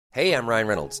Hey, I'm Ryan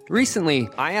Reynolds. Recently,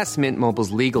 I asked Mint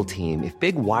Mobile's legal team if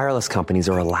big wireless companies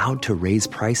are allowed to raise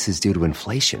prices due to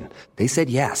inflation. They said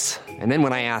yes. And then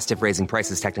when I asked if raising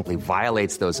prices technically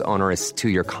violates those onerous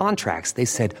two-year contracts, they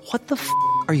said, "What the f***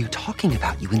 are you talking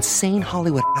about, you insane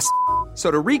Hollywood ass?" So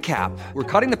to recap, we're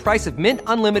cutting the price of Mint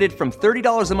Unlimited from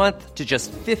 $30 a month to just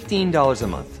 $15 a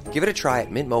month. Give it a try at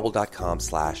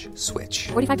mintmobile.com/switch.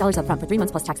 $45 up front for 3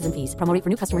 months plus taxes and fees. Promo rate for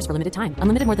new customers for limited time.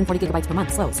 Unlimited more than 40 gigabytes per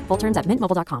month. Slows full terms at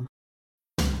mintmobile.com.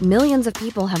 Millions of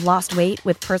people have lost weight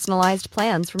with personalized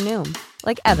plans from Noom.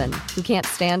 Like Evan, who can't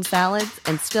stand salads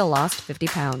and still lost 50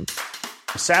 pounds.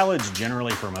 Salads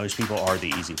generally for most people are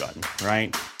the easy button,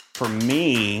 right? For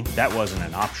me, that wasn't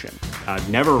an option. I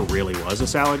never really was a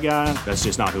salad guy. That's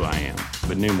just not who I am.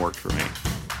 But Noom worked for me.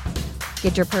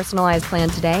 Get your personalized plan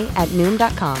today at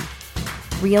Noom.com.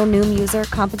 Real Noom user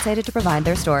compensated to provide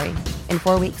their story. In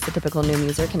 4 weeks, the typical Noom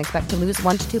user can expect to lose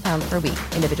 1 to 2 pounds per week.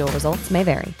 Individual results may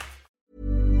vary.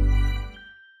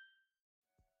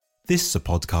 This is a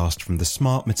podcast from the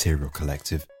Smart Material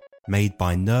Collective, made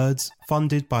by nerds,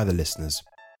 funded by the listeners.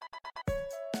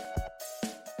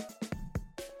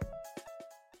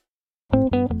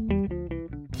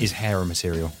 Is hair a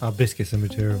material? Are biscuits a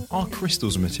material? Are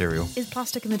crystals a material? Is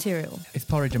plastic a material? Is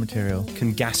porridge a material?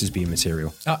 Can gases be a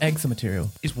material? Are eggs a material?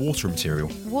 Is water a material?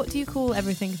 What do you call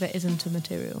everything that isn't a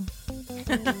material?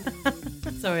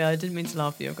 Sorry, I didn't mean to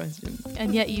laugh at your question.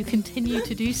 And yet you continue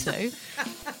to do so.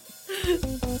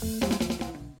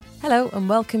 Hello and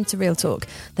welcome to Real Talk,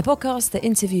 the podcast that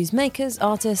interviews makers,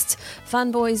 artists,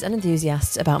 fanboys and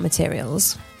enthusiasts about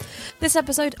materials. This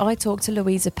episode, I talked to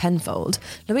Louisa Penfold.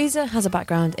 Louisa has a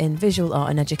background in visual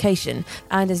art and education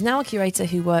and is now a curator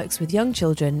who works with young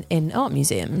children in art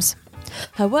museums.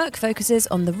 Her work focuses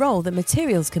on the role that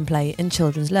materials can play in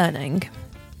children's learning.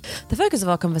 The focus of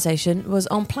our conversation was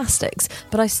on plastics,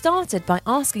 but I started by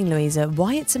asking Louisa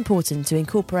why it's important to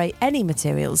incorporate any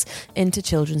materials into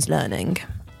children's learning.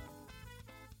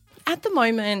 At the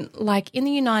moment, like in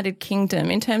the United Kingdom,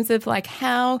 in terms of like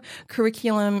how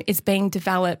curriculum is being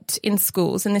developed in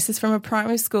schools, and this is from a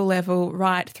primary school level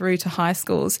right through to high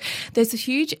schools, there's a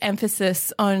huge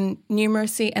emphasis on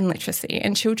numeracy and literacy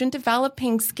and children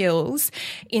developing skills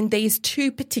in these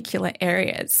two particular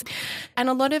areas. And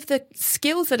a lot of the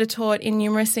skills that are taught in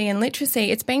numeracy and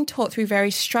literacy, it's being taught through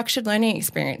very structured learning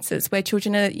experiences where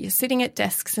children are sitting at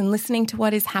desks and listening to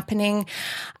what is happening,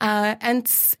 and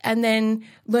then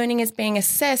learning is being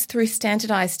assessed through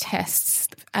standardised tests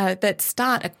that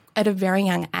start at a very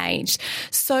young age.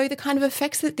 So the kind of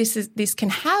effects that this can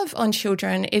have on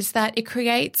children is that it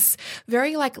creates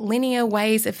very like linear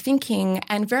ways of thinking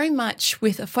and very much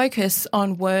with a focus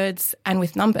on words and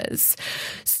with numbers.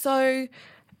 So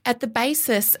at the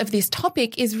basis of this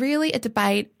topic is really a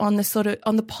debate on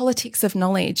the politics of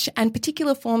knowledge and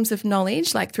particular forms of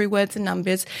knowledge, like through words and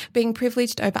numbers, being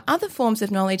privileged over other forms of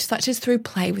knowledge, such as through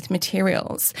play with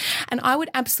materials. And I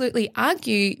would absolutely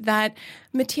argue that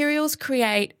materials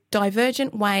create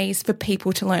divergent ways for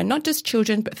people to learn, not just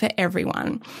children, but for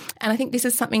everyone. And I think this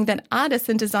is something that artists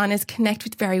and designers connect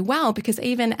with very well, because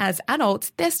even as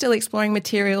adults, they're still exploring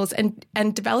materials and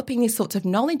developing these sorts of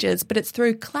knowledges, but it's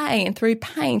through clay and through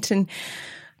paint and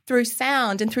through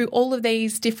sound and through all of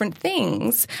these different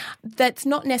things that's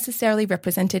not necessarily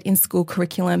represented in school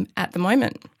curriculum at the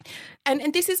moment.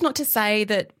 And this is not to say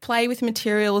that play with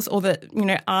materials or that,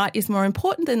 art is more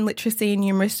important than literacy and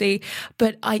numeracy,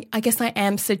 but I guess I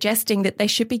am suggesting that they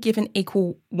should be given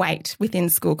equal weight within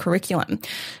school curriculum.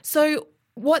 So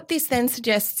what this then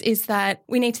suggests is that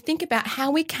we need to think about how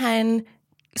we can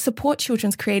support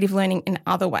children's creative learning in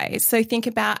other ways. So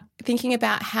thinking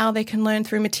about how they can learn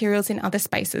through materials in other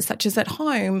spaces, such as at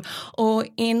home or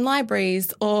in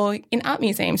libraries or in art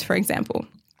museums, for example.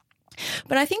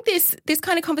 But I think this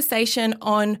kind of conversation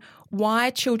on why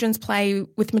children's play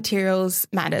with materials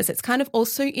matters. It's kind of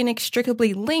also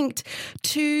inextricably linked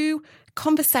to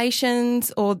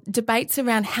conversations or debates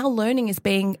around how learning is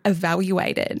being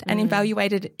evaluated and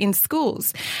evaluated in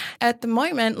schools. At the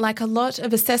moment, like a lot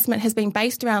of assessment has been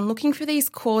based around looking for these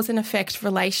cause and effect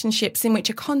relationships in which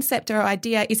a concept or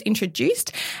idea is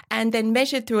introduced and then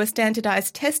measured through a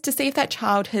standardized test to see if that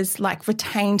child has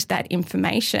retained that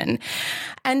information.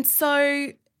 And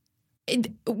so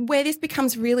where this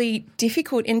becomes really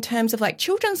difficult in terms of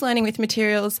children's learning with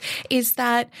materials is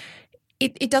that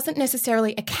it doesn't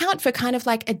necessarily account for kind of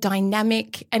like a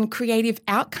dynamic and creative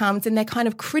outcomes and their kind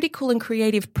of critical and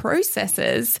creative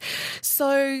processes.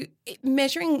 So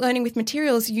measuring learning with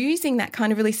materials using that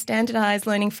kind of really standardized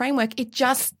learning framework, it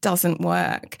just doesn't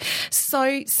work.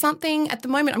 So something at the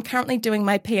moment, I'm currently doing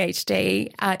my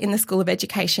PhD in the School of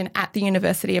Education at the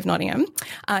University of Nottingham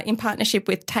in partnership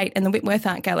with Tate and the Whitworth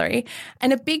Art Gallery.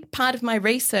 And a big part of my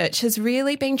research has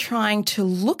really been trying to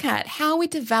look at how we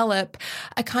develop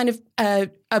a kind of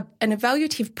an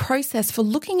evaluative process for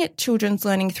looking at children's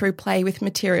learning through play with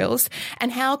materials,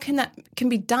 and how that can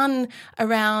be done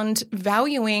around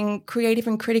valuing creative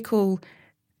and critical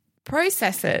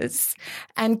processes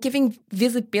and giving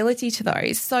visibility to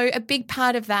those. So a big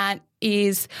part of that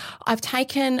is I've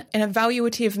taken an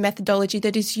evaluative methodology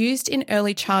that is used in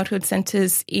early childhood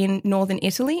centres in northern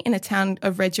Italy in a town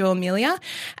of Reggio Emilia.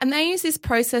 And they use this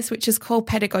process which is called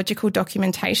pedagogical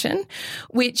documentation,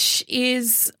 which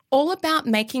is all about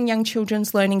making young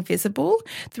children's learning visible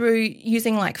through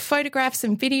using like photographs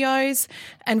and videos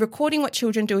and recording what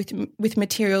children do with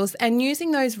materials, and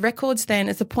using those records then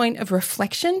as a point of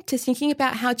reflection to thinking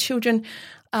about how children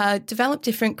develop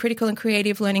different critical and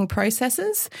creative learning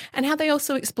processes, and how they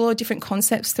also explore different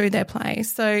concepts through their play.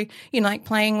 So, like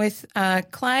playing with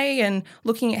clay and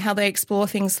looking at how they explore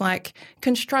things like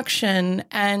construction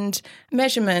and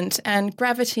measurement and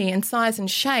gravity and size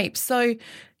and shape. So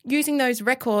using those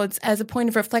records as a point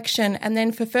of reflection, and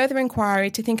then for further inquiry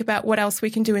to think about what else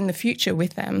we can do in the future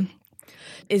with them.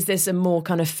 Is this a more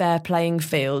kind of fair playing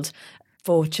field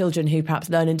for children who perhaps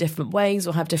learn in different ways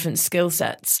or have different skill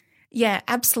sets? Yeah,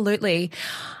 absolutely.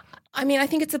 I mean, I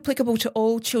think it's applicable to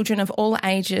all children of all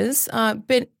ages,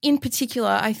 but in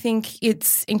particular, I think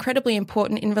it's incredibly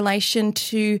important in relation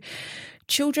to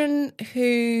children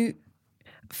who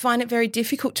find it very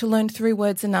difficult to learn through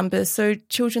words and numbers. So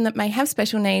children that may have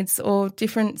special needs or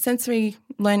different sensory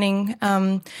learning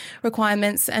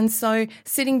requirements. And so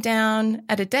sitting down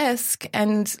at a desk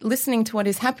and listening to what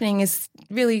is happening is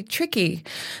really tricky.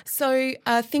 So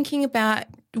thinking about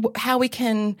how we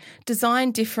can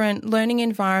design different learning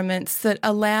environments that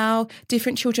allow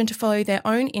different children to follow their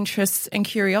own interests and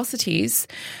curiosities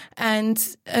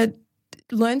and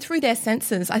learn through their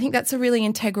senses. I think that's a really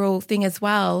integral thing as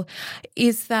well,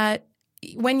 is that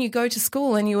when you go to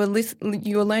school and you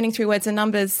are learning through words and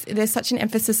numbers, there's such an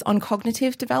emphasis on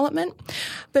cognitive development,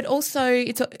 but also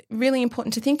it's really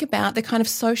important to think about the kind of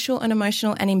social and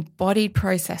emotional and embodied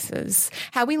processes,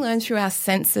 how we learn through our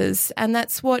senses. And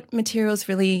that's what materials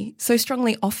really so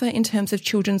strongly offer in terms of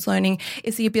children's learning,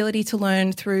 is the ability to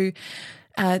learn through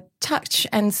touch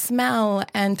and smell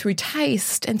and through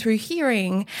taste and through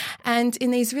hearing, and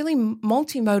in these really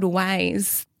multimodal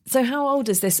ways. So how old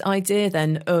is this idea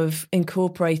then of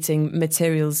incorporating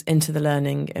materials into the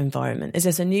learning environment? Is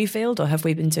this a new field, or have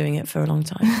we been doing it for a long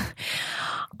time?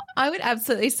 I would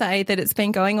absolutely say that it's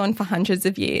been going on for hundreds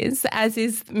of years, as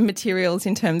is materials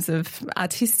in terms of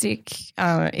artistic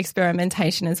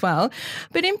experimentation as well.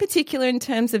 But in particular, in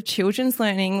terms of children's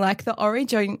learning, like the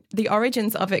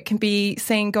origins of it can be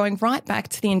seen going right back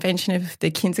to the invention of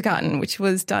the kindergarten, which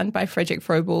was done by Friedrich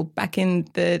Froebel back in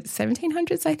the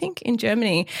 1700s, I think, in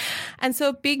Germany. And so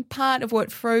a big part of what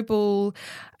Froebel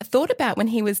thought about when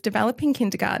he was developing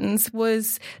kindergartens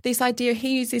was this idea.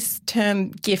 He used this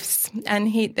term gifts,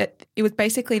 and that it was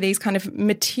basically these kind of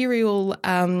material,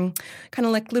 kind of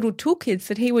like little toolkits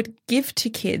that he would give to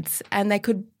kids, and they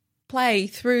could play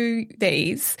through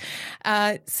these.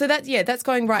 So that's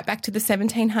going right back to the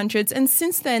 1700s. And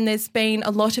since then, there's been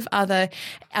a lot of other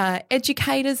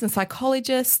educators and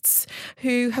psychologists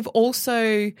who have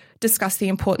also discussed the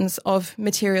importance of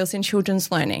materials in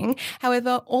children's learning.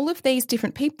 However, all of these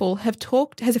different people have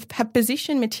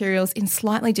positioned materials in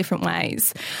slightly different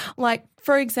ways. Like,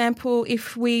 for example,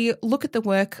 if we look at the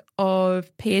work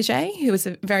of Piaget, who was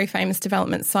a very famous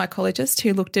development psychologist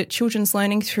who looked at children's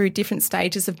learning through different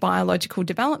stages of biological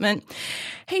development,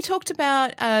 he talked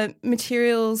about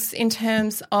materials in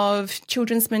terms of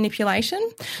children's manipulation.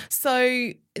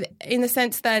 So in the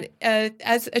sense that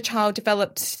as a child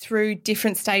developed through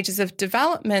different stages of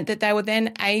development, that they were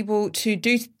then able to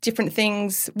do different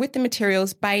things with the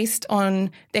materials based on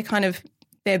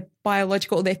their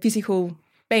biological or their physical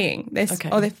being,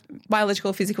 or their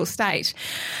biological physical state.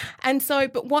 And so,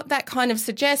 but what that kind of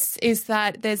suggests is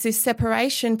that there's this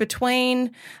separation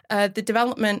between the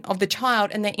development of the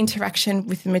child and their interaction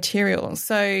with the material.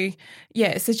 So,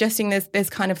 yeah, suggesting there's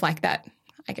kind of like that,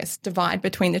 I guess, divide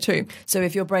between the two. So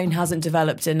if your brain hasn't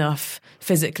developed enough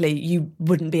physically, you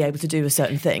wouldn't be able to do a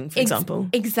certain thing, for example?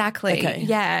 Exactly,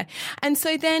 yeah. And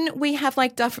so then we have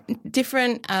like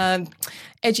different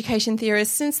education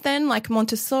theorists since then, like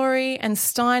Montessori and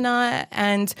Steiner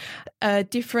and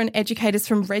different educators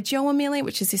from Reggio Emilia,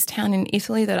 which is this town in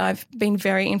Italy that I've been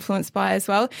very influenced by as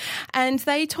well. And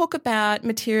they talk about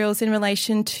materials in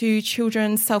relation to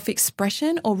children's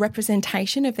self-expression or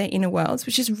representation of their inner worlds,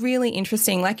 which is really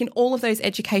interesting. Like in all of those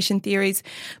education theories,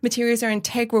 materials are an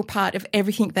integral part of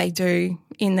everything they do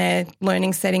in their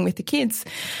learning setting with the kids.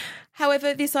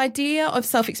 However, this idea of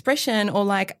self-expression or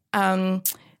like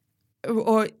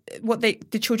or what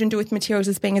the children do with materials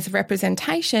as being as a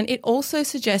representation, it also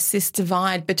suggests this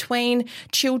divide between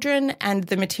children and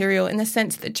the material in the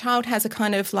sense that the child has a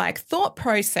kind of like thought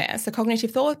process, a cognitive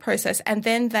thought process, and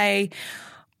then they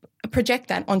project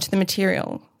that onto the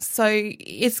material. So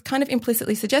it's kind of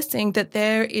implicitly suggesting that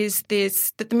there is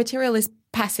this, that the material is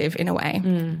passive in a way.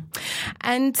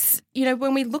 And, you know,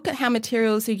 when we look at how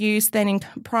materials are used then in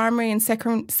primary and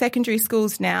secondary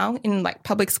schools now, in like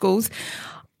public schools,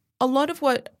 a lot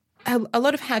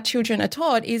of how children are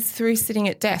taught is through sitting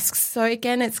at desks. So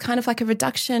again, it's kind of like a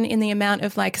reduction in the amount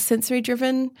of like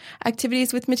sensory-driven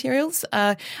activities with materials,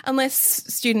 unless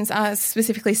students are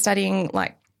specifically studying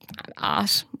like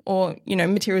art or, you know,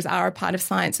 materials are a part of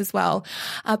science as well.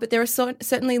 But there are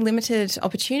certainly limited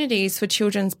opportunities for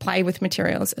children's play with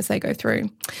materials as they go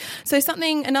through. So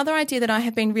another idea that I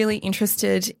have been really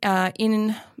interested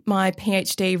in my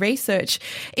PhD research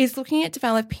is looking at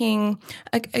developing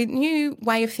a new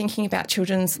way of thinking about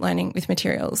children's learning with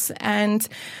materials and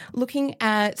looking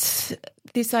at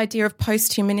this idea of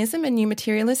post-humanism and new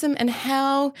materialism and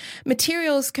how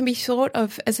materials can be thought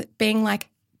of as being like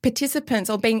participants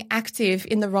or being active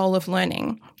in the role of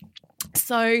learning.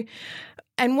 So,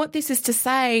 and what this is to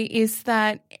say is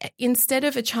that instead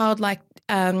of a child like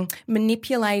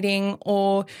manipulating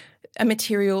or a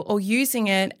material or using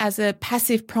it as a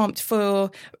passive prompt for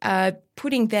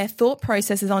putting their thought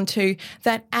processes onto,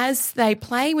 that as they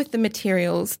play with the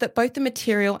materials, that both the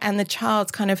material and the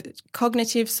child's kind of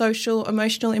cognitive, social,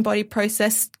 emotional, embodied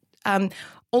process,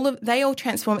 they all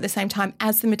transform at the same time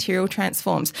as the material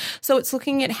transforms. So it's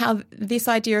looking at how this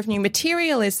idea of new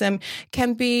materialism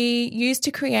can be used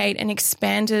to create an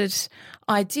expanded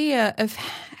idea of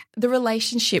the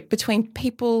relationship between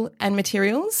people and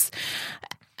materials.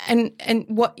 And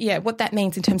what that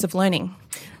means in terms of learning.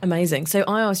 Amazing. So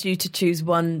I asked you to choose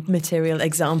one material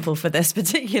example for this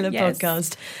particular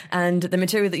podcast, and the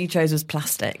material that you chose was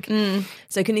plastic.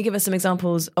 So can you give us some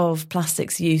examples of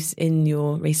plastic's use in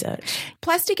your research?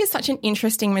 Plastic is such an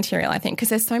interesting material, I think, because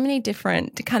there's so many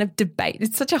different kind of debate.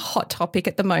 It's such a hot topic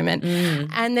at the moment,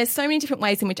 and there's so many different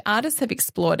ways in which artists have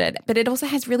explored it, but it also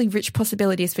has really rich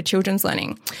possibilities for children's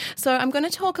learning. So I'm going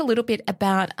to talk a little bit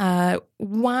about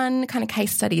one kind of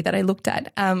case study that I looked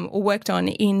at or worked on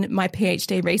in my PhD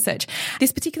research.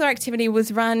 This particular activity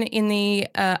was run in the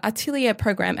Atelier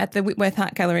program at the Whitworth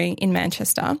Art Gallery in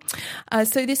Manchester.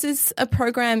 So this is a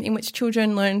program in which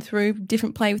children learn through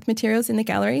different play with materials in the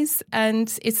galleries,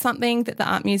 and it's something that the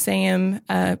Art Museum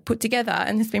put together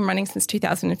and has been running since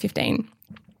 2015.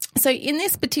 So in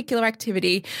this particular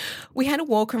activity, we had a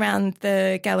walk around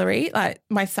the gallery, like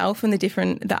myself and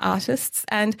the artists,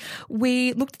 and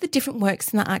we looked at the different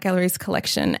works in the art gallery's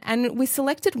collection, and we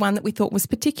selected one that we thought was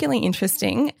particularly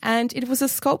interesting, and it was a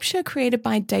sculpture created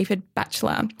by David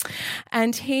Batchelor.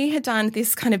 And he had done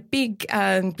this kind of big,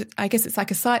 I guess it's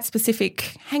like a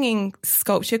site-specific hanging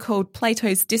sculpture called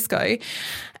Plato's Disco,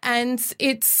 and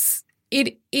it's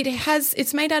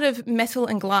made out of metal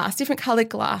and glass, different coloured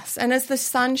glass. And as the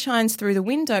sun shines through the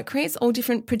window, it creates all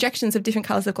different projections of different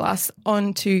colours of glass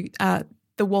onto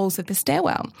the walls of the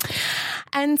stairwell.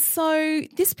 And so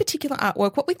this particular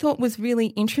artwork, what we thought was really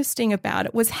interesting about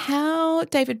it was how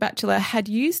David Batchelor had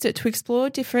used it to explore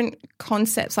different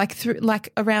concepts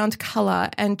like around colour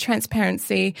and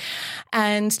transparency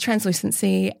and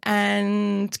translucency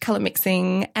and colour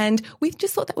mixing. And we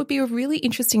just thought that would be a really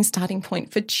interesting starting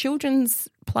point for children's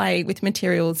play with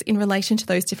materials in relation to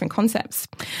those different concepts.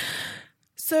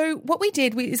 So what we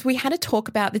did is we had a talk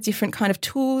about the different kind of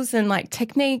tools and like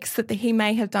techniques that he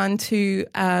may have done to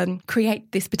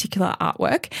create this particular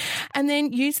artwork, and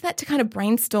then use that to kind of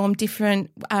brainstorm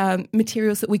different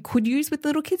materials that we could use with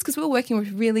little kids, because we were working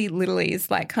with really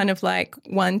littlies, like kind of like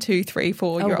 1, 2, 3,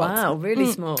 4-year-olds. Oh, wow, really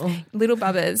small. Little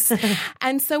bubbers.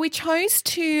 And so we chose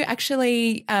to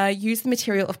actually use the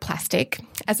material of plastic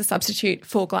as a substitute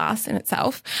for glass in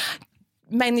itself,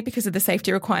 mainly because of the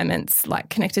safety requirements like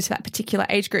connected to that particular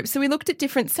age group. So we looked at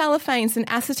different cellophanes and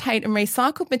acetate and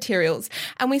recycled materials,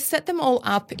 and we set them all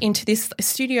up into this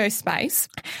studio space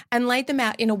and laid them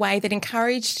out in a way that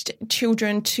encouraged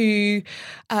children to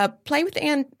play with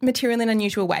the material in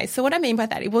unusual ways. So what I mean by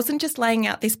that, it wasn't just laying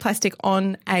out this plastic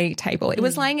on a table. It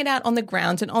was laying it out on the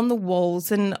ground and on the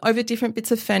walls and over different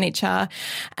bits of furniture.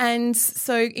 And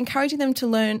so encouraging them to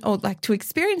learn or like to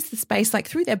experience the space like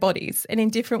through their bodies and in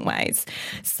different ways.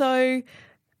 So,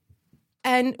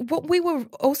 and what we were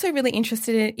also really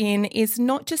interested in is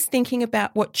not just thinking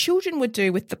about what children would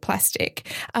do with the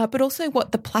plastic, but also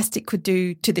what the plastic could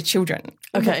do to the children.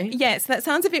 Okay. Yes, that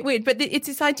sounds a bit weird, but it's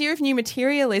this idea of new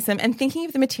materialism and thinking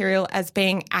of the material as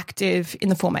being active in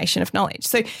the formation of knowledge.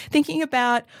 So thinking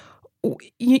about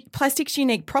plastic's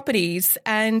unique properties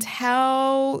and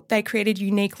how they created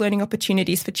unique learning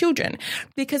opportunities for children,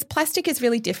 because plastic is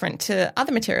really different to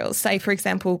other materials. Say, for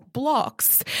example,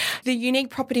 blocks. The unique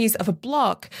properties of a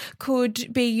block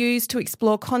could be used to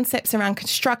explore concepts around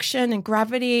construction and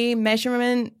gravity,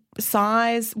 measurement,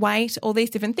 size, weight, all these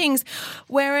different things,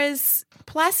 whereas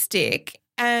plastic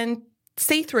and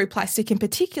see-through plastic in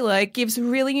particular gives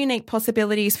really unique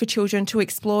possibilities for children to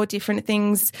explore different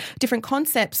things, different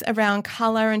concepts around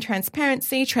colour and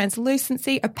transparency,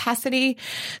 translucency, opacity.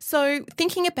 So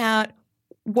thinking about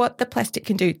what the plastic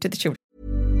can do to the children.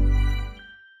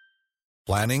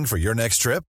 Planning for your next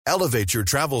trip? Elevate your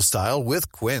travel style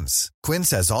with Quince. Quince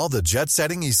has all the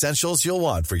jet-setting essentials you'll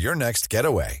want for your next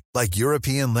getaway, like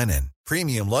European linen,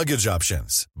 premium luggage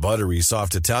options, buttery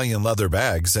soft Italian leather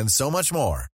bags, and so much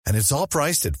more. And it's all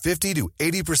priced at 50 to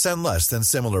 80% less than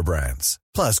similar brands.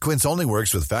 Plus, Quince only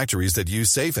works with factories that use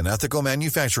safe and ethical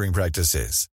manufacturing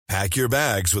practices. Pack your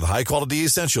bags with high-quality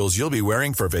essentials you'll be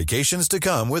wearing for vacations to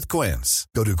come with Quince.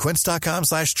 Go to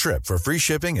quince.com/trip for free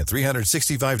shipping and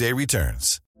 365-day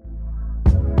returns.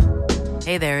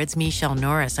 Hey there, it's Michelle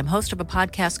Norris. I'm host of a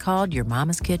podcast called Your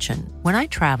Mama's Kitchen. When I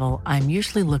travel, I'm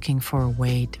usually looking for a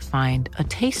way to find a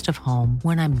taste of home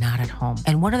when I'm not at home.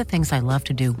 And one of the things I love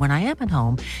to do when I am at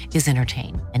home is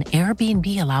entertain. And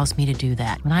Airbnb allows me to do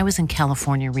that. When I was in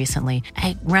California recently,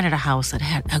 I rented a house that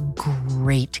had a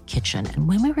great kitchen. And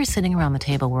when we were sitting around the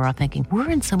table, we were all thinking,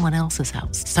 we're in someone else's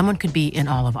house. Someone could be in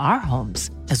all of our homes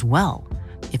as well.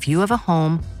 If you have a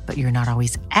home, but you're not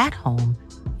always at home,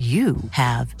 you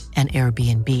have an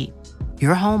Airbnb.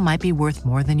 Your home might be worth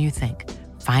more than you think.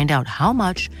 Find out how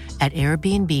much at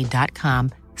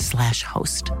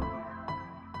airbnb.com/host.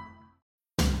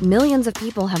 Millions of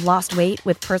people have lost weight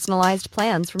with personalized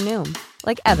plans from Noom.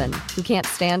 Like Evan, who can't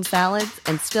stand salads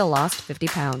and still lost 50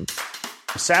 pounds.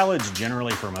 Salads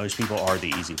generally for most people are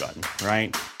the easy button,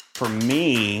 right? For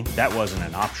me, that wasn't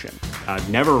an option. I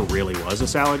never really was a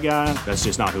salad guy. That's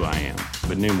just not who I am.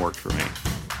 But Noom worked for me.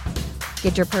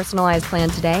 Get your personalized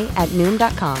plan today at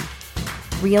Noom.com.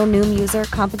 Real Noom user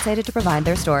compensated to provide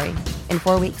their story. In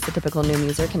 4 weeks, the typical Noom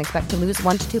user can expect to lose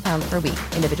 1 to 2 pounds per week.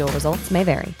 Individual results may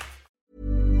vary.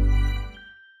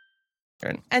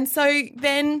 And so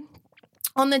then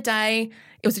on the day,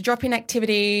 it was a drop-in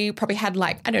activity, probably had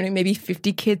maybe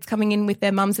 50 kids coming in with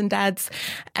their mums and dads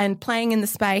and playing in the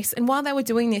space. And while they were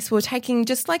doing this, we were taking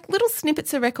just little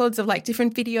snippets of records of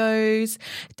different videos,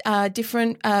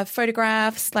 different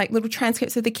photographs, little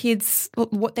transcripts of the kids,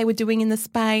 what they were doing in the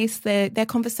space, their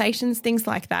conversations, things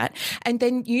like that. And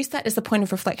then use that as a point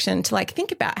of reflection to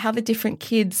think about how the different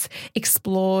kids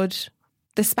explored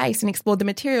the space and explored the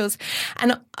materials.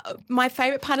 And my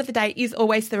favourite part of the day is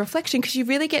always the reflection, because you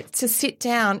really get to sit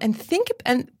down and think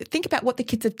about what the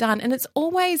kids have done. And it's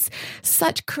always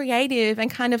such creative and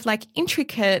kind of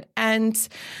intricate and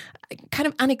kind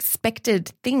of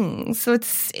unexpected things. So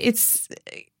it's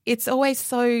always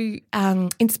so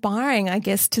inspiring, I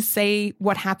guess, to see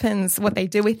what happens, what they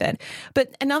do with it.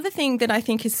 But another thing that I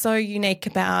think is so unique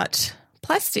about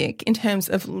plastic in terms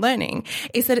of learning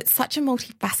is that it's such a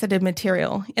multifaceted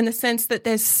material, in the sense that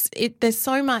there's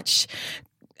so much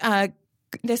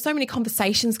there's so many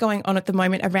conversations going on at the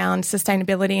moment around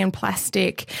sustainability and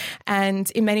plastic,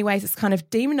 and in many ways it's kind of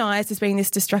demonized as being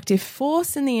this destructive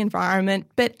force in the environment,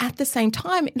 but at the same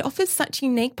time it offers such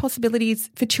unique possibilities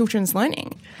for children's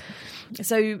learning.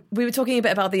 So we were talking a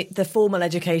bit about the formal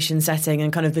education setting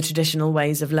and kind of the traditional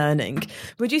ways of learning.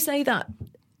 Would you say that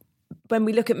when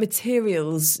we look at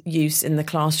materials use in the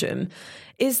classroom,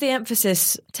 is the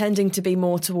emphasis tending to be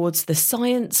more towards the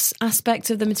science aspect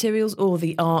of the materials or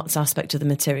the arts aspect of the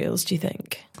materials, do you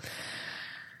think?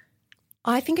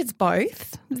 I think it's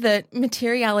both. That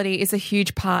materiality is a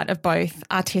huge part of both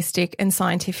artistic and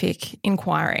scientific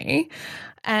inquiry.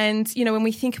 And, you know, when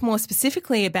we think more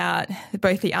specifically about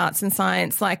both the arts and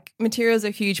science, like materials are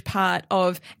a huge part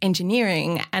of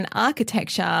engineering and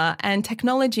architecture and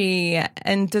technology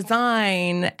and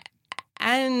design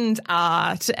and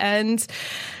art. And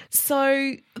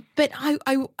so, but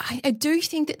I do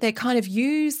think that they're kind of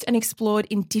used and explored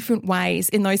in different ways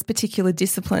in those particular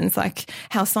disciplines, like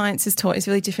how science is taught is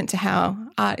really different to how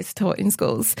art is taught in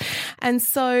schools. And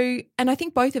so, and I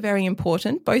think both are very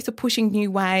important. Both are pushing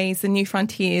new ways and new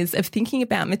frontiers of thinking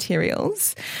about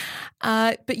materials.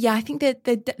 But yeah, I think that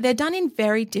they're done in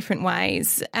very different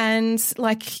ways. And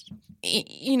like,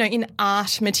 you know, in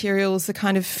art, materials are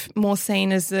kind of more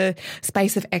seen as a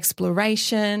space of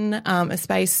exploration, a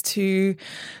space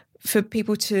for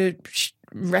people to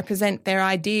represent their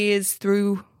ideas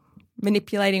through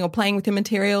manipulating or playing with the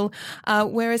material.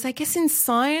 Whereas I guess in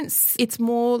science, it's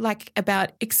more like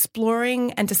about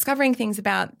exploring and discovering things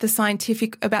about the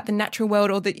scientific, about the natural world,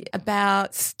 or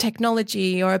about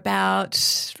technology, or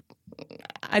about,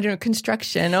 I don't know,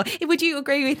 construction. Or would you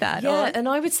agree with that? Yeah, or? And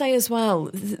I would say as well,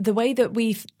 the way that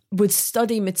we would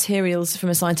study materials from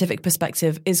a scientific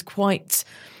perspective is quite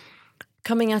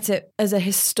coming at it as a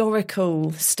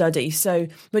historical study. So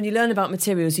when you learn about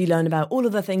materials, you learn about all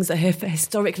of the things that have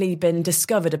historically been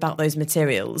discovered about those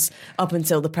materials up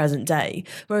until the present day.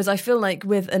 Whereas I feel like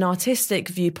with an artistic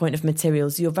viewpoint of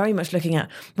materials, you're very much looking at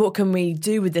what can we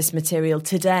do with this material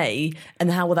today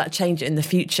and how will that change it in the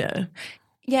future.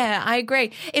 Yeah, I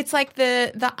agree. It's like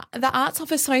the arts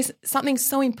offer something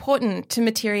so important to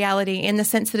materiality in the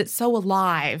sense that it's so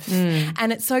alive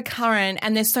and it's so current,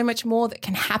 and there's so much more that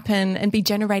can happen and be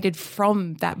generated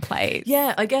from that place.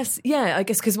 Yeah, I guess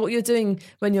because what you're doing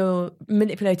when you're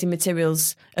manipulating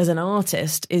materials as an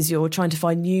artist is you're trying to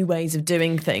find new ways of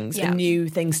doing things and new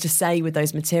things to say with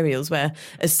those materials, where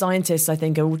as scientists, I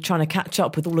think, are all trying to catch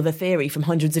up with all of the theory from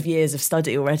hundreds of years of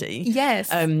study already.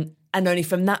 Yes. And only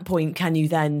from that point can you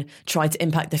then try to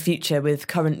impact the future with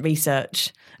current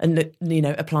research and, you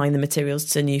know, applying the materials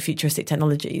to new futuristic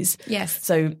technologies. Yes.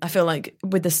 So I feel like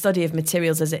with the study of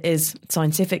materials as it is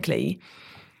scientifically,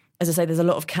 as I say, there's a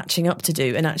lot of catching up to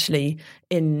do. And actually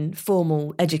in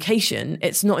formal education,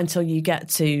 it's not until you get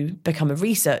to become a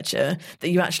researcher that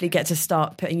you actually get to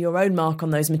start putting your own mark on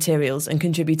those materials and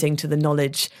contributing to the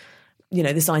knowledge, you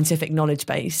know, the scientific knowledge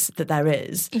base that there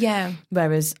is. Yeah.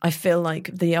 Whereas I feel like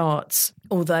the arts,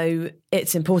 although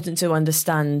it's important to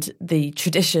understand the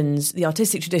traditions, the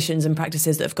artistic traditions and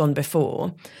practices that have gone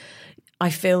before, I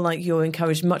feel like you're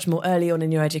encouraged much more early on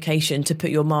in your education to put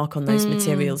your mark on those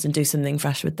materials and do something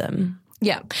fresh with them.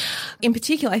 Yeah. In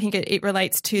particular, I think it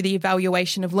relates to the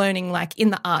evaluation of learning, like in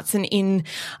the arts and in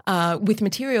with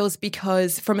materials,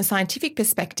 because from a scientific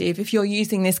perspective, if you're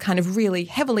using this kind of really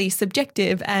heavily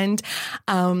subjective and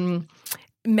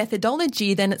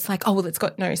methodology, then it's like, oh, well, it's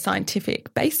got no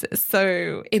scientific basis,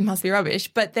 so it must be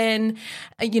rubbish. But then,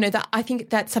 you know, I think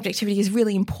that subjectivity is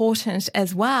really important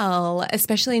as well,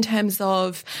 especially in terms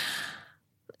of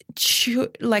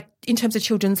in terms of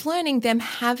children's learning, them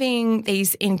having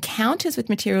these encounters with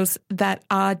materials that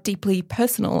are deeply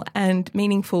personal and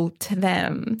meaningful to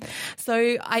them.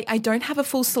 So I don't have a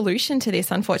full solution to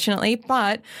this, unfortunately,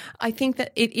 but I think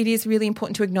that it is really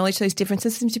important to acknowledge those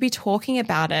differences and to be talking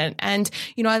about it. And,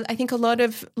 you know, I think a lot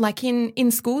of, like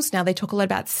in schools now, they talk a lot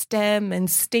about STEM and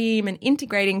STEAM and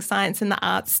integrating science and the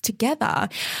arts together.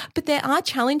 But there are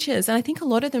challenges, and I think a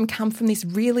lot of them come from this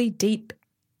really deep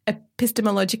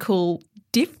epistemological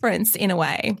difference in a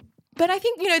way. But I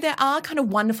think, you know, there are kind of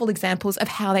wonderful examples of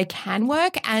how they can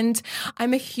work. And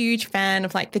I'm a huge fan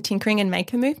of like the tinkering and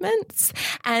maker movements.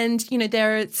 And, you know,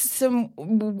 there are some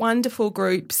wonderful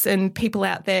groups and people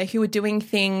out there who are doing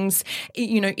things,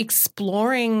 you know,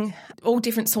 exploring all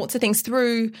different sorts of things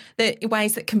through the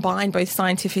ways that combine both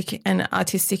scientific and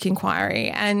artistic inquiry.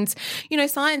 And, you know,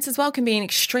 science as well can be an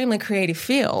extremely creative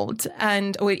field,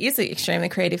 or it is an extremely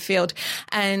creative field,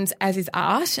 and as is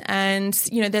art. And,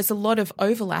 you know, there's a lot of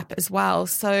overlap as well.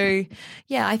 So,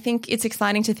 yeah, I think it's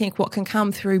exciting to think what can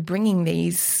come through bringing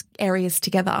these areas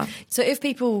together. So if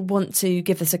people want to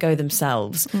give this a go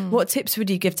themselves, what tips would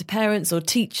you give to parents or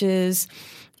teachers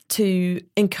to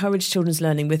encourage children's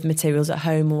learning with materials at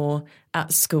home or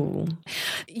at school?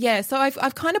 Yeah, so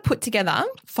I've kind of put together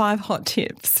 5 hot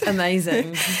tips.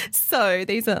 Amazing. So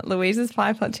these are Louisa's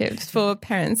 5 hot tips for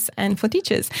parents and for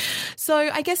teachers. So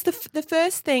I guess the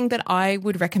first thing that I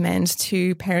would recommend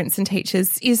to parents and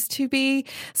teachers is to be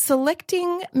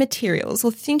selecting materials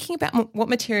or thinking about what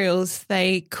materials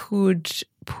they could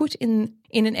put in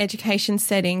in an education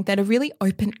setting that are really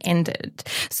open-ended.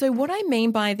 So what I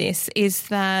mean by this is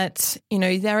that,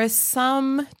 there are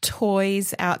some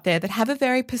toys out there that have a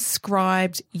very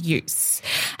prescribed use.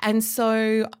 And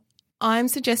so I'm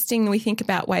suggesting we think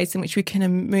about ways in which we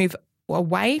can move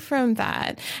away from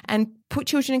that and put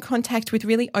children in contact with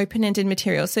really open-ended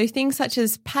materials. So things such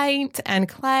as paint and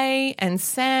clay and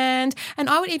sand, and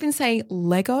I would even say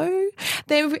Lego,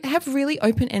 they have really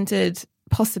open-ended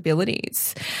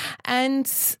possibilities. And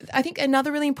I think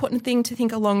another really important thing to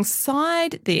think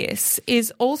alongside this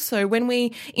is also when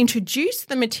we introduce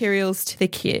the materials to the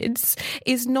kids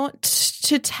is not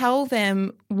to tell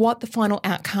them what the final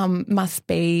outcome must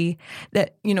be,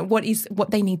 that,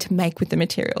 what they need to make with the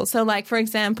material. So like, for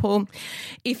example,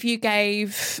 if you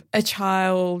gave a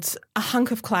child a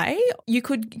hunk of clay, you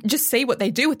could just see what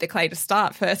they do with the clay to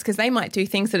start first, because they might do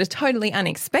things that are totally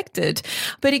unexpected.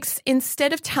 But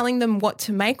instead of telling them what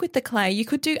to make with the clay, you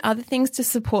could do other things to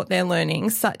support their learning,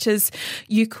 such as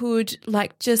you could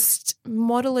just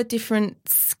model a different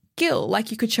skill. Like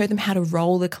you could show them how to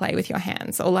roll the clay with your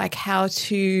hands, or like how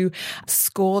to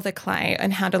score the clay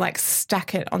and how to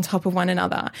stack it on top of one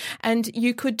another. And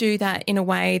you could do that in a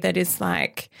way that is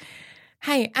like,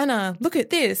 hey, Anna, look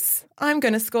at this. I'm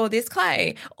going to score this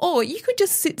clay. Or you could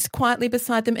just sit quietly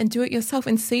beside them and do it yourself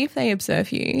and see if they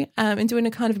observe you, and do it in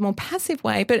a kind of more passive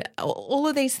way. But all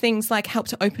of these things help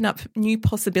to open up new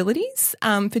possibilities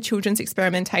for children's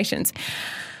experimentations.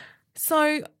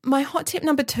 So my hot tip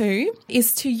number 2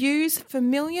 is to use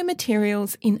familiar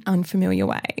materials in unfamiliar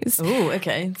ways. Oh,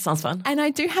 okay. Sounds fun. And I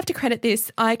do have to credit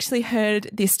this. I actually heard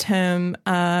this term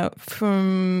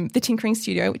from the Tinkering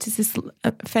Studio, which is this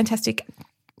fantastic,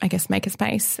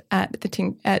 makerspace at the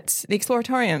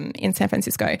Exploratorium in San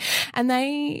Francisco. And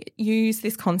they use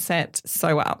this concept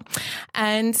so well.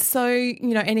 And so,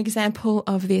 an example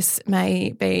of this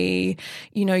may be,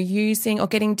 using or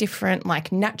getting different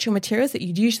natural materials that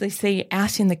you'd usually see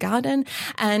out in the garden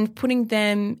and putting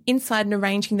them inside and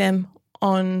arranging them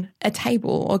on a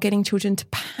table, or getting children to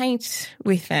paint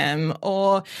with them,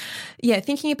 or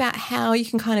thinking about how you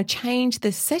can kind of change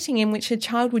the setting in which a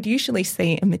child would usually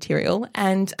see a material.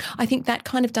 And I think that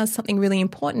kind of does something really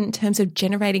important in terms of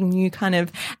generating new kind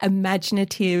of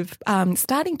imaginative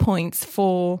starting points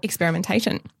for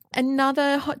experimentation.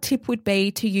 Another hot tip would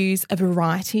be to use a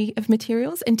variety of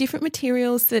materials, and different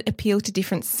materials that appeal to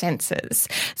different senses.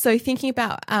 So thinking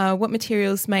about what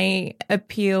materials may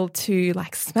appeal to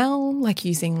smell,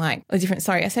 using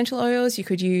essential oils. You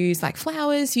could use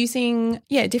flowers, using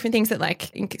different things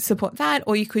that support that,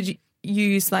 or you could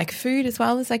use food as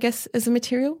well as as a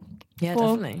material. Yeah,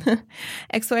 definitely.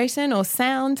 Exploration or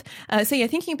sound.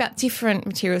 Thinking about different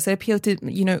materials that appeal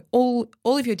to, all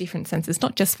of your different senses,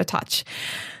 not just for touch.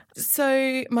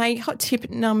 So my hot tip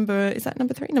number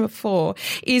 4,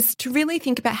 is to really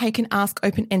think about how you can ask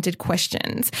open-ended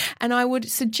questions. And I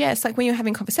would suggest, when you're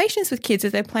having conversations with kids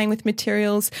as they're playing with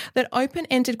materials, that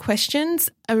open-ended questions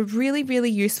are really, really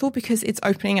useful because it's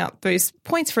opening up those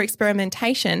points for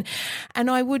experimentation.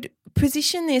 And I would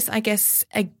position this,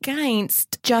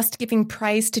 against just giving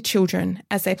praise to children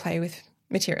as they play with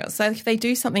materials. So if they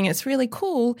do something that's really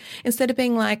cool, instead of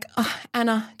being like, oh,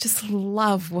 Anna, just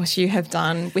love what you have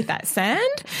done with that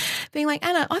sand, being like,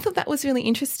 Anna, I thought that was really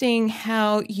interesting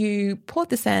how you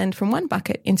poured the sand from one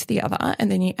bucket into the other, and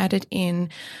then you added in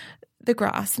the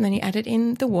grass, and then you added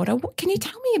in the water. What can you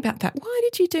tell me about that? Why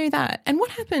did you do that? And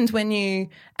what happened when you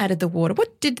added the water?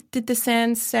 What did the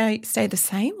sand stay the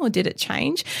same, or did it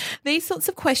change? These sorts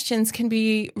of questions can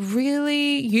be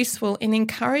really useful in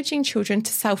encouraging children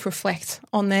to self-reflect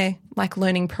on their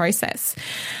learning process.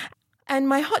 And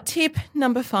my hot tip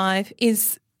number 5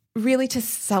 is really to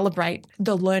celebrate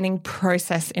the learning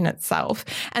process in itself.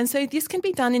 And so this can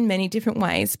be done in many different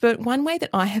ways, but one way that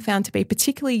I have found to be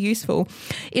particularly useful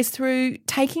is through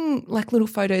taking little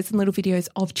photos and little videos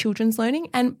of children's learning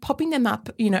and popping them up,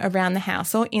 around the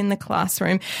house or in the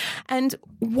classroom. And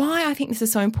why I think this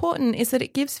is so important is that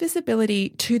it gives visibility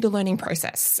to the learning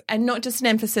process and not just an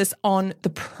emphasis on the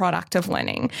product of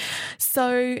learning.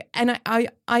 So, and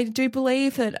I do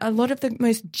believe that a lot of the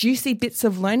most juicy bits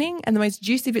of learning and the most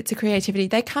juicy bits of creativity,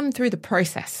 they come through the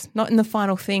process, not in the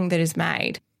final thing that is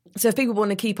made. So if people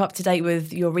want to keep up to date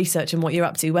with your research and what you're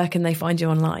up to, where can they find you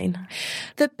online?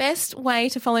 The best way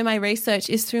to follow my research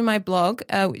is through my blog,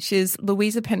 which is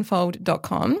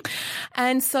louisapenfold.com.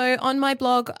 And so on my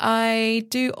blog, I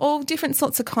do all different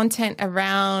sorts of content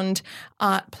around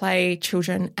art, play,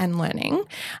 children and learning.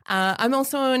 I'm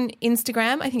also on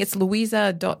Instagram. I think it's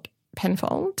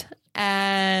louisa.penfold.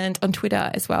 And on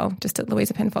Twitter as well, just at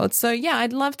Louisa Penfold. So yeah,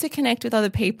 I'd love to connect with other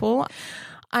people.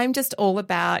 I'm just all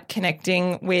about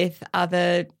connecting with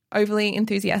other overly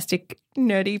enthusiastic,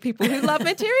 nerdy people who love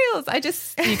materials.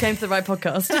 You came to the right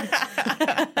podcast.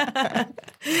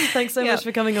 Thanks so much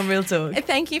for coming on Real Talk.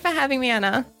 Thank you for having me,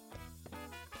 Anna.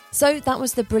 So that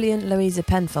was the brilliant Louisa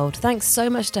Penfold. Thanks so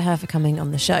much to her for coming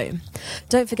on the show.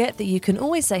 Don't forget that you can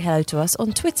always say hello to us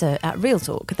on Twitter at Real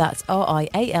Talk. That's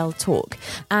RIAL Talk.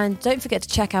 And don't forget to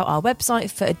check out our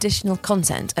website for additional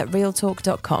content at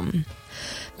realtalk.com.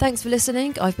 Thanks for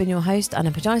listening. I've been your host,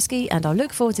 Anna Pajewski, and I'll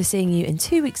look forward to seeing you in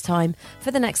 2 weeks' time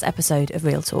for the next episode of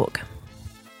Real Talk.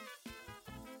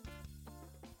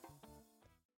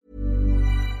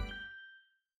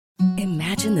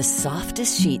 Imagine the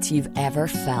softest sheets you've ever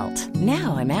felt.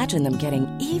 Now imagine them getting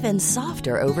even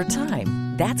softer over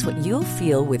time. That's what you'll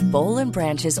feel with Boll &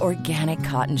 Branch's organic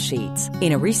cotton sheets.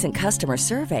 In a recent customer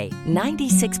survey,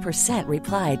 96%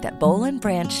 replied that Boll &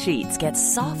 Branch sheets get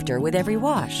softer with every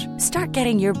wash. Start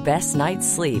getting your best night's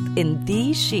sleep in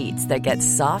these sheets that get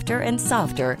softer and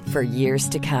softer for years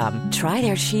to come. Try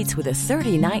their sheets with a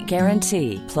 30-night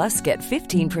guarantee. Plus, get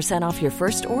 15% off your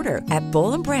first order at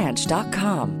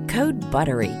bollandbranch.com. Code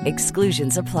BUTTERY.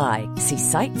 Exclusions apply. See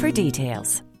site for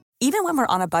details. Even when we're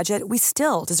on a budget, we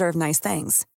still deserve nice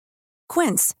things.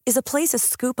 Quince is a place to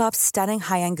scoop up stunning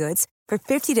high-end goods for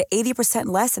 50 to 80%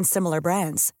 less than similar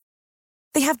brands.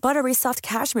 They have buttery soft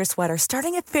cashmere sweaters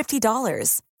starting at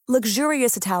 $50,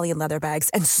 luxurious Italian leather bags,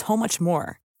 and so much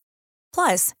more.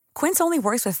 Plus, Quince only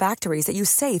works with factories that use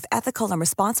safe, ethical, and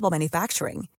responsible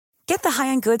manufacturing. Get the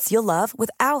high-end goods you'll love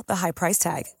without the high price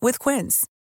tag with Quince.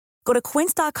 Go to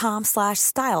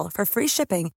quince.com/style for free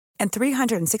shipping and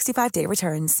 365-day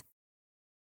returns.